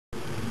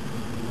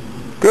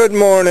Good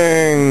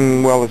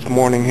morning. Well, it's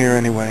morning here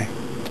anyway.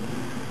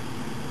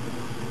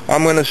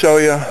 I'm going to show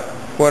you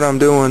what I'm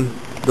doing,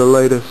 the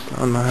latest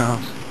on my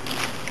house.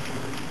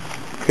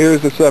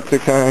 Here's the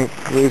septic tank.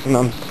 The reason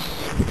I'm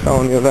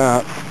telling you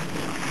that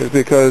is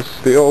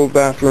because the old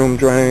bathroom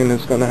drain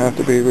is going to have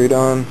to be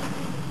redone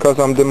because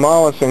I'm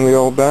demolishing the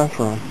old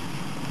bathroom.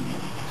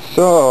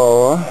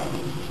 So,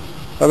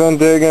 I've been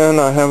digging.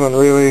 I haven't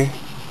really...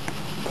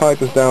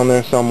 Pipe is down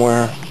there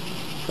somewhere.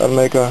 Got to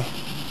make a...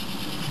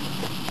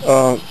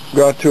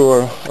 got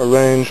to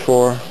arrange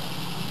for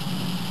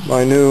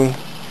my new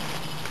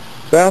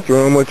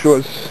bathroom,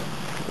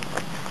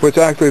 which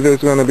actually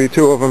there's going to be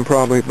two of them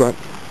probably, but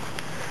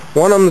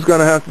one of them is going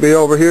to have to be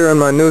over here in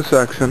my new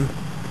section.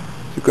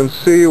 You can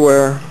see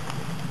where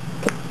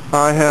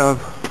I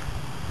have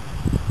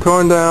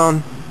torn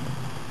down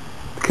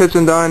the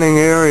kitchen dining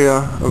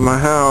area of my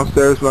house.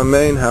 There's my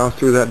main house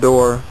through that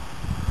door.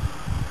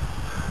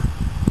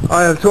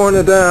 I have torn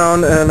it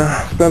down and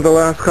spent the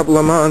last couple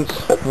of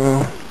months,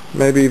 well,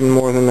 maybe even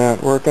more than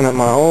that, working at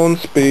my own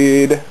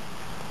speed.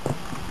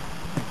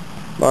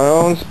 My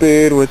own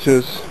speed, which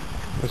is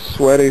a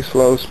sweaty,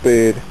 slow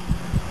speed.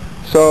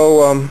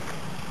 So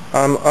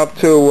I'm up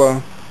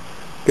to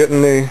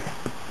getting the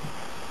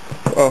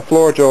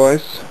floor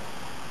joists.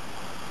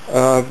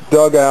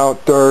 Dug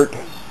out dirt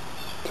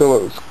till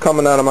it was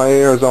coming out of my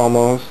ears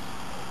almost.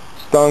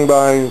 Stung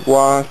by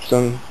wasps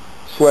and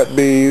sweat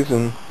bees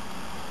and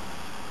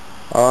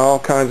all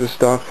kinds of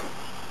stuff.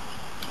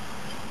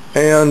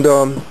 And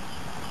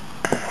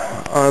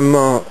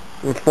I'm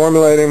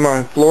formulating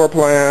my floor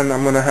plan.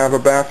 I'm going to have a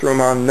bathroom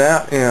on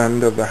that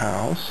end of the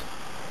house.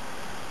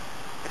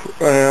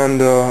 And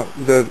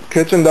the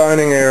kitchen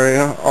dining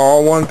area,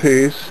 all one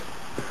piece.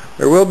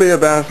 There will be a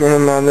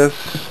bathroom on this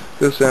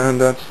end.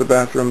 That's the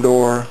bathroom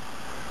door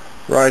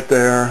right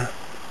there.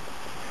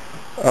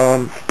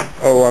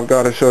 Oh, I've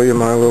got to show you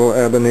my little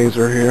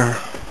Ebenezer here.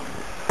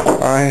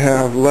 I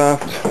have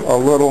left a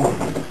little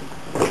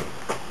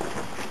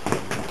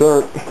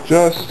dirt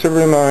just to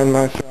remind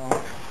myself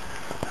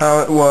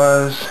how it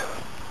was.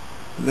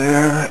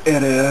 There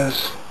it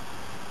is.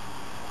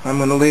 I'm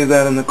going to leave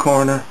that in the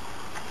corner.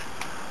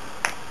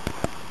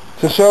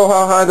 To show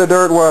how high the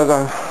dirt was,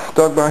 I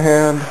dug by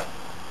hand,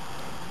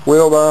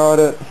 wheelbarrowed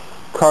it,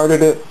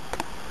 carted it.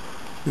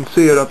 You can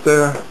see it up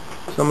there,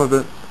 some of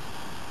it,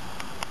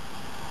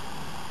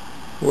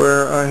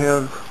 where I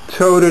have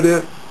toted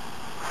it.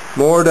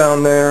 More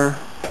down there,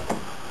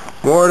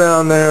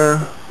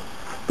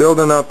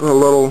 building up a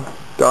little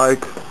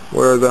dike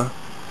where the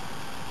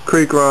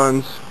creek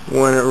runs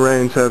when it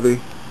rains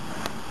heavy.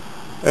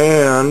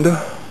 And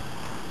I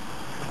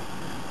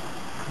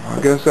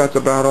guess that's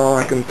about all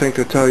I can think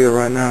to tell you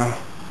right now.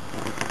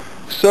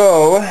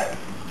 So,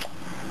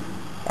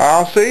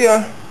 I'll see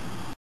ya.